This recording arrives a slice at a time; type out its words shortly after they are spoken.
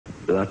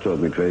That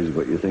drove me crazy,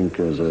 but you think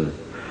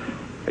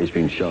he's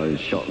been shot, he's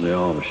shot in the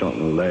arm, shot in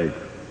the leg.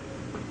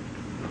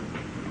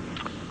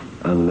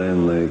 And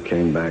then they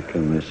came back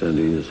and they said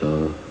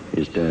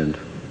he's dead.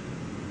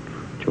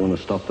 Do you want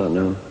to stop that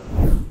now?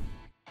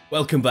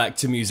 Welcome back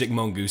to Music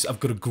Mongoose.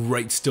 I've got a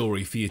great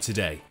story for you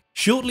today.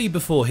 Shortly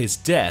before his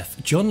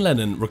death, John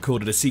Lennon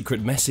recorded a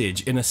secret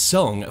message in a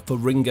song for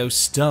Ringo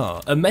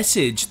Starr, a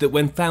message that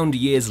when found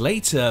years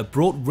later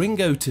brought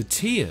Ringo to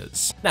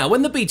tears. Now,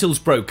 when the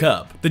Beatles broke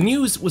up, the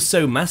news was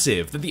so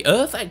massive that the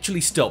Earth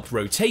actually stopped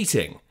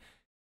rotating.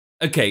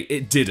 Okay,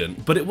 it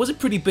didn't, but it was a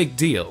pretty big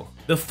deal.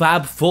 The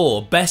Fab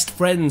Four, best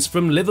friends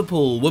from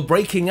Liverpool, were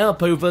breaking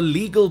up over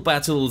legal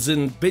battles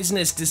and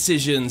business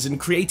decisions and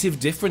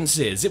creative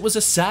differences. It was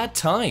a sad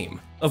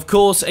time. Of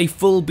course, a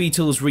full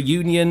Beatles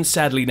reunion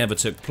sadly never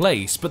took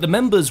place, but the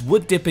members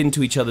would dip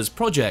into each other's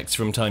projects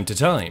from time to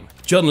time.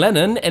 John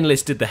Lennon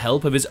enlisted the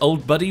help of his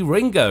old buddy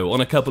Ringo on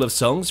a couple of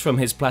songs from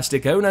his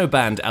Plastic Ono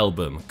Band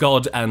album,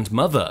 God and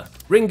Mother.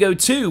 Ringo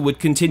too would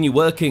continue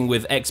working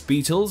with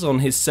ex-Beatles on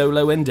his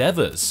solo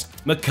endeavours.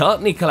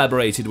 McCartney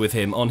collaborated with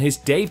him on his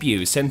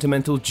debut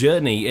Sentimental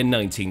Journey in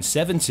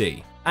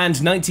 1970. And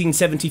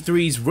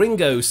 1973's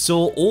Ringo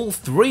saw all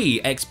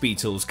three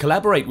ex-Beatles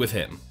collaborate with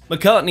him.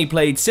 McCartney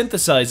played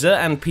synthesizer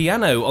and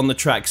piano on the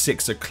track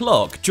 6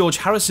 O'Clock, George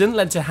Harrison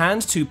lent a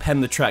hand to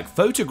pen the track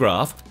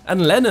Photograph,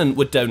 and Lennon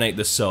would donate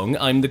the song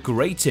I'm the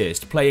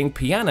Greatest, playing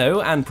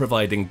piano and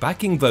providing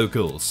backing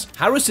vocals.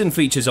 Harrison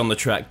features on the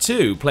track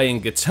too,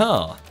 playing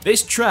guitar.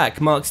 This track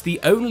marks the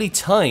only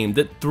time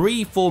that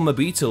three former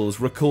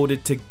Beatles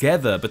recorded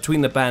together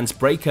between the band's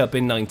breakup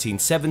in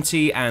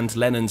 1970 and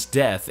Lennon's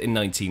death in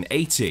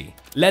 1980.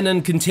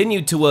 Lennon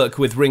continued to work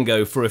with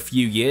Ringo for a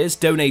few years,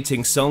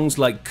 donating songs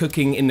like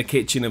Cooking in the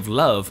Kitchen of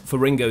Love for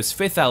Ringo's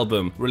fifth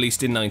album,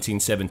 released in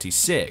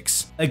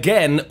 1976.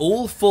 Again,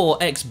 all four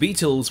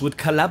ex-Beatles would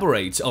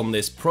collaborate on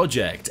this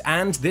project,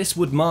 and this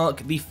would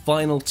mark the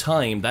final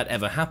time that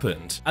ever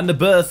happened. And the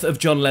birth of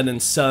John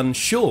Lennon's son,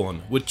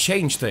 Sean, would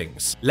change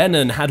things.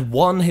 Lennon had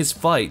won his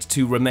fight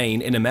to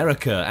remain in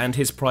America, and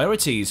his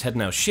priorities had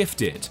now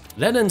shifted.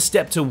 Lennon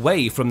stepped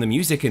away from the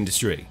music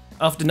industry.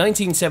 After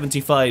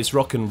 1975's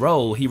rock and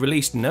roll, he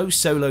released no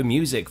solo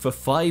music for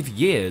 5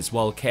 years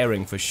while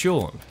caring for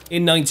Sean.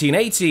 In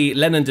 1980,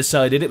 Lennon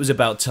decided it was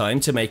about time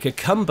to make a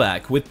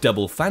comeback with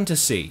Double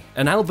Fantasy,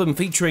 an album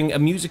featuring a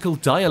musical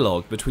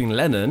dialogue between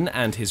Lennon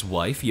and his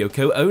wife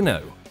Yoko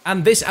Ono.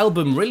 And this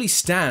album really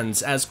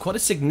stands as quite a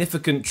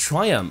significant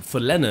triumph for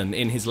Lennon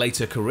in his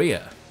later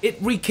career. It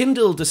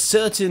rekindled a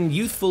certain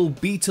youthful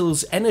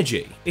Beatles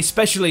energy,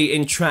 especially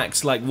in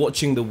tracks like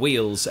Watching the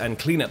Wheels and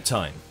Cleanup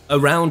Time.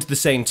 Around the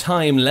same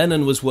time,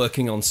 Lennon was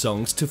working on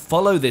songs to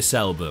follow this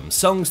album,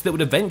 songs that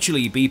would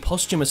eventually be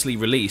posthumously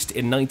released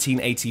in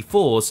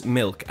 1984's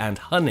Milk and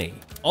Honey.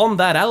 On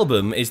that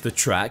album is the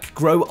track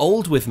Grow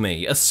Old With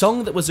Me, a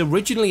song that was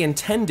originally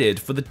intended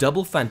for the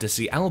Double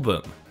Fantasy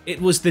album. It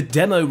was the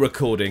demo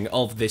recording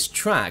of this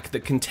track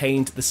that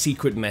contained the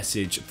secret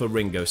message for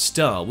Ringo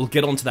Starr. We'll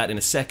get onto that in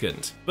a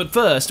second. But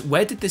first,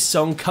 where did this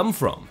song come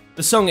from?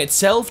 The song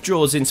itself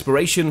draws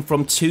inspiration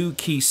from two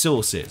key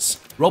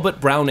sources: Robert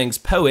Browning's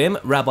poem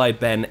Rabbi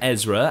Ben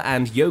Ezra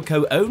and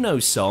Yoko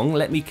Ono's song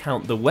Let Me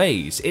Count the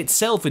Ways,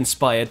 itself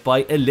inspired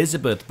by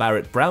Elizabeth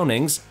Barrett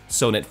Browning's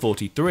Sonnet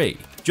 43.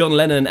 John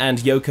Lennon and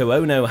Yoko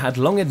Ono had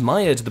long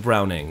admired the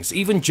Brownings,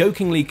 even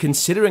jokingly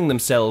considering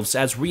themselves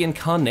as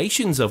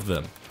reincarnations of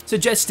them,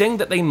 suggesting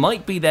that they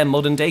might be their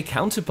modern-day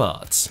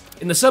counterparts.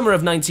 In the summer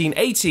of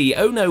 1980,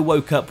 Ono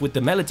woke up with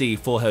the melody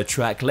for her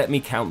track Let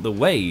Me Count the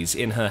Ways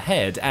in her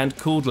head and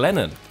called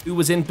Lennon, who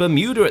was in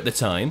Bermuda at the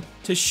time,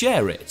 to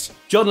share it.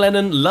 John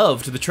Lennon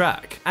loved the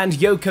track, and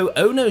Yoko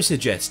Ono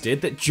suggested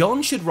that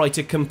John should write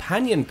a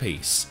companion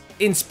piece,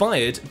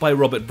 inspired by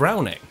Robert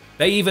Browning.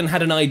 They even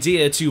had an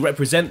idea to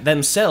represent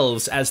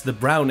themselves as the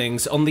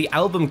Brownings on the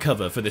album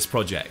cover for this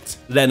project.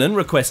 Lennon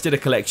requested a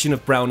collection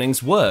of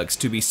Browning's works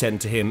to be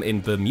sent to him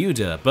in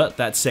Bermuda, but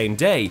that same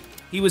day,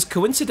 he was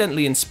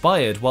coincidentally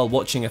inspired while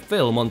watching a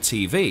film on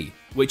TV,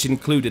 which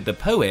included the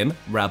poem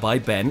Rabbi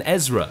Ben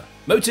Ezra.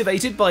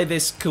 Motivated by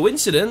this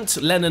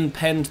coincidence, Lennon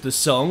penned the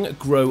song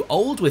Grow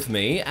Old With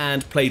Me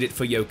and played it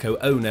for Yoko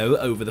Ono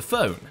over the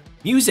phone.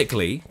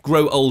 Musically,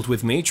 Grow Old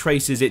With Me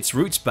traces its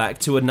roots back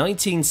to a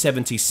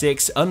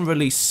 1976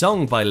 unreleased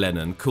song by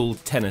Lennon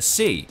called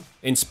Tennessee,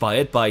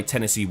 inspired by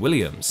Tennessee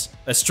Williams,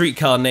 a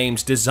streetcar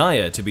named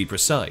Desire to be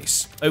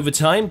precise. Over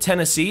time,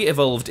 Tennessee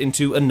evolved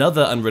into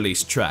another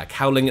unreleased track,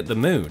 Howling at the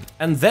Moon,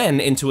 and then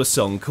into a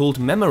song called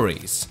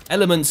Memories.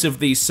 Elements of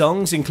these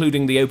songs,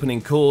 including the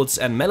opening chords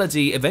and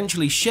melody,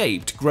 eventually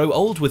shaped Grow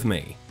Old With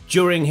Me.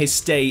 During his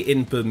stay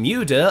in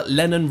Bermuda,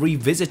 Lennon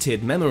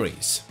revisited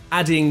Memories,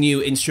 adding new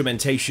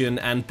instrumentation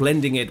and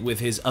blending it with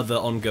his other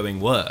ongoing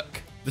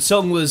work. The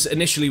song was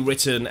initially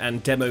written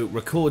and demo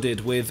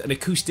recorded with an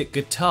acoustic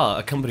guitar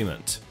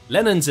accompaniment.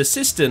 Lennon's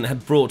assistant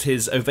had brought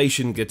his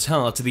Ovation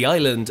guitar to the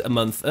island a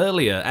month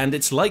earlier, and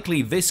it's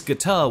likely this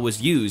guitar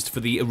was used for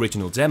the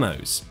original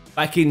demos.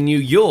 Back in New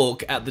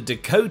York at the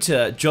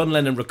Dakota, John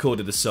Lennon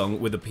recorded the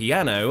song with a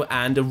piano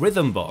and a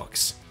rhythm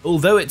box.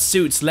 Although it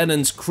suits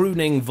Lennon's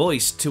crooning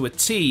voice to a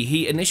T,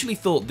 he initially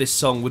thought this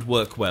song would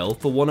work well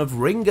for one of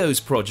Ringo's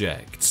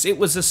projects. It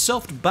was a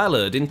soft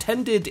ballad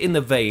intended in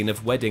the vein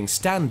of wedding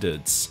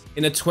standards.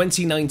 In a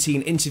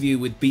 2019 interview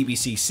with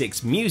BBC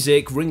Six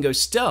Music, Ringo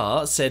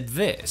Starr said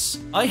this: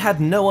 "I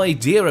had no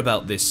idea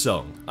about this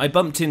song. I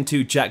bumped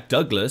into Jack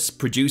Douglas,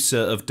 producer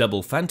of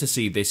Double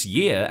Fantasy, this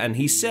year, and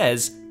he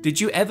says, 'Did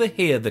you ever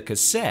hear the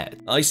cassette?'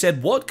 I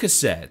said, 'What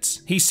cassette?'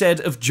 He said,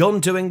 'Of John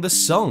doing the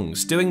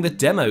songs, doing the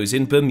demos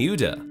in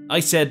Bermuda.' I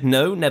said,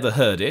 'No, never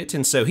heard it,'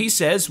 and so he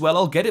says, 'Well,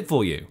 I'll get it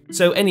for you.'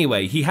 So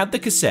anyway, he had the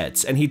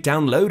cassettes and he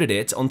downloaded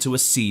it onto a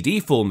CD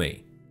for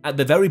me. At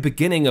the very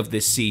beginning of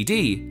this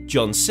CD,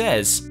 John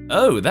says,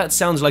 'Oh, that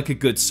sounds like a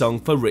good song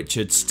for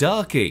Richard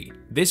Starkey.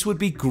 This would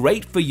be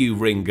great for you,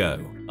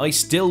 Ringo.' I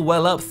still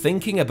well up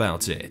thinking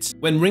about it."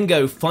 When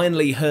Ringo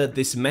finally heard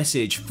this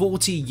message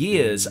 40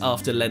 years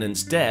after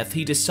Lennon's death,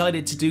 he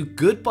decided to do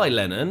good by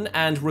Lennon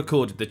and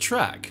recorded the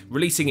track,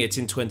 releasing it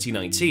in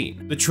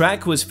 2019. The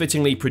track was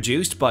fittingly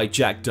produced by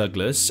Jack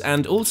Douglas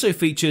and also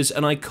features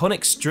an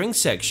iconic string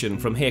section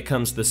from Here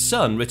Comes the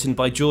Sun written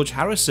by George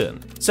Harrison.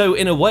 So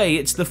in a way,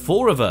 it's the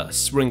four of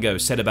us, Ringo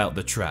said about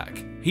the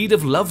track. He'd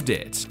have loved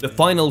it. The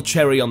final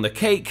cherry on the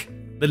cake: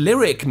 the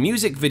lyric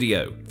music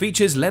video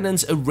features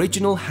Lennon's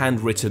original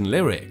handwritten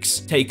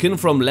lyrics, taken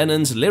from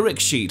Lennon's lyric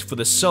sheet for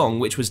the song,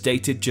 which was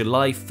dated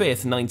July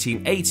 5th,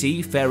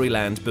 1980,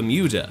 Fairyland,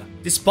 Bermuda.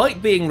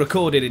 Despite being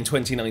recorded in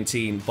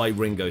 2019 by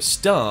Ringo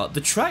Starr,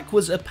 the track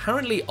was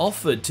apparently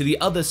offered to the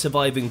other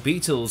surviving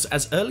Beatles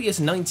as early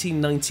as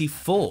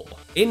 1994.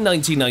 In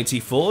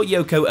 1994,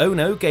 Yoko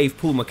Ono gave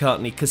Paul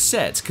McCartney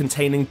cassettes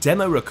containing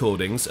demo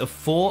recordings of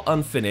 4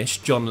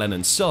 unfinished John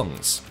Lennon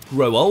songs: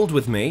 Grow Old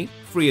With Me,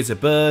 Free as a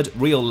Bird,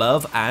 Real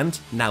Love, and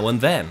Now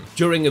and Then.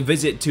 During a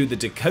visit to the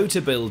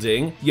Dakota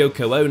Building,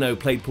 Yoko Ono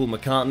played Paul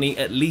McCartney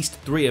at least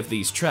 3 of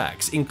these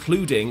tracks,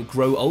 including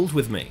Grow Old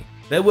With Me.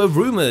 There were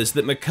rumours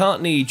that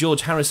McCartney,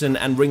 George Harrison,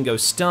 and Ringo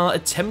Starr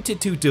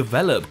attempted to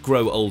develop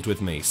Grow Old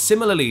With Me,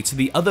 similarly to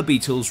the other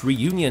Beatles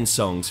reunion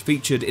songs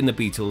featured in the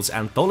Beatles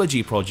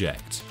Anthology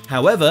project.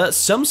 However,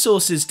 some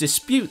sources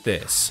dispute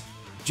this.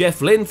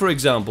 Jeff Lynne, for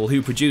example,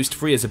 who produced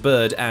Free as a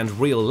Bird and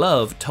Real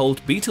Love,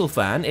 told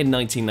Beatlefan in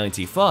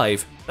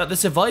 1995 that the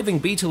surviving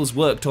Beatles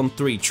worked on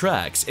 3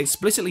 tracks,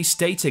 explicitly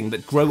stating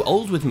that Grow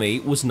Old With Me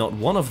was not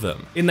one of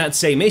them. In that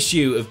same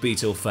issue of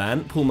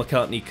Beatlefan, Paul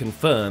McCartney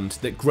confirmed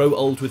that Grow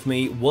Old With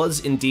Me was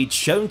indeed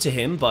shown to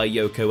him by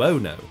Yoko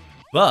Ono,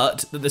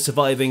 but that the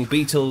surviving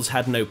Beatles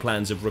had no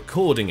plans of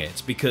recording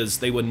it because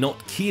they were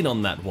not keen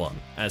on that one,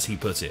 as he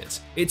put it.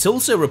 It's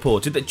also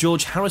reported that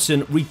George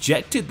Harrison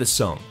rejected the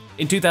song.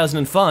 In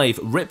 2005,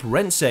 Rip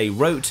Rensey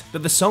wrote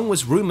that the song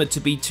was rumoured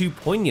to be too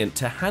poignant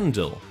to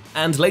handle,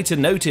 and later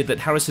noted that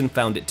Harrison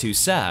found it too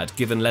sad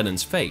given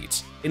Lennon's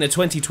fate. In a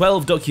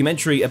 2012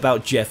 documentary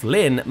about Jeff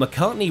Lynne,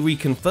 McCartney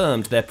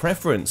reconfirmed their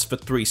preference for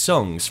 3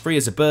 songs: Free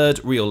as a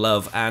Bird, Real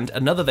Love, and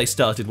another they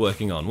started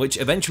working on,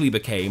 which eventually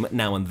became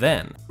Now and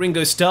Then.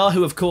 Ringo Starr,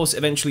 who of course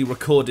eventually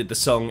recorded the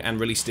song and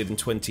released it in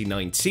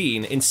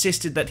 2019,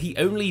 insisted that he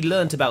only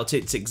learnt about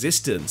its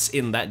existence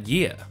in that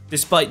year.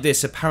 Despite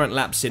this apparent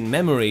lapse in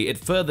memory, it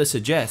further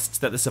suggests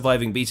that the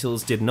surviving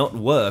Beatles did not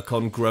work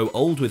on Grow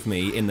Old With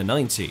Me in the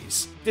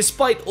 90s.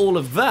 Despite all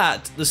of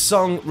that, the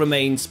song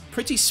remains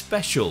pretty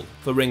special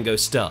for Ringo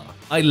Starr.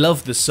 "I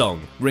love the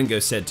song," Ringo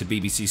said to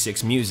BBC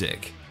Six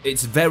Music.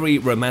 "It's very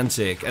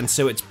romantic, and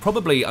so it's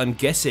probably, I'm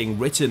guessing,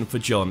 written for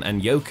John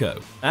and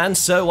Yoko. And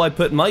so I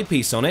put my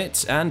piece on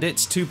it, and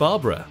it's to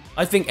Barbara.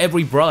 I think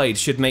every bride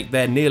should make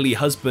their nearly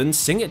husband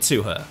sing it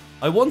to her.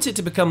 I want it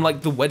to become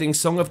like the wedding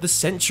song of the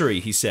century,"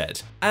 he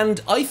said.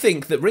 And I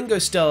think that Ringo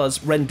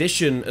Starr's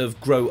rendition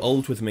of Grow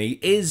Old With Me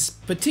is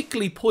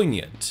particularly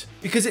poignant,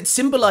 because it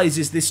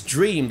symbolises this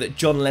dream that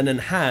John Lennon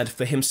had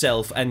for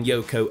himself and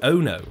Yoko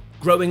Ono,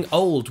 growing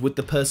old with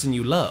the person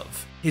you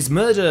love. His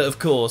murder, of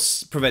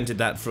course, prevented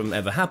that from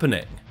ever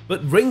happening,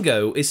 but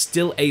Ringo is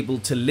still able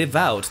to live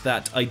out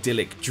that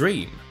idyllic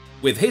dream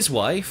with his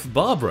wife,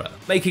 Barbara,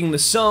 making the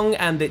song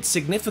and its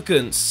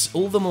significance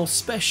all the more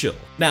special.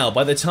 Now,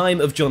 by the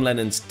time of John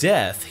Lennon's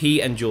death,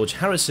 he and George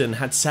Harrison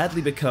had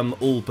sadly become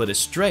all but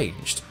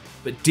estranged.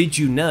 But did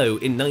you know,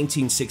 in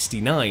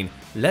 1969,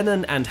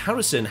 Lennon and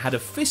Harrison had a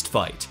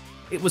fistfight?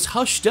 It was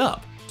hushed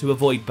up to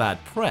avoid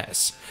bad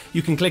press.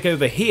 You can click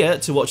over here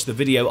to watch the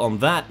video on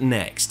that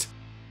next.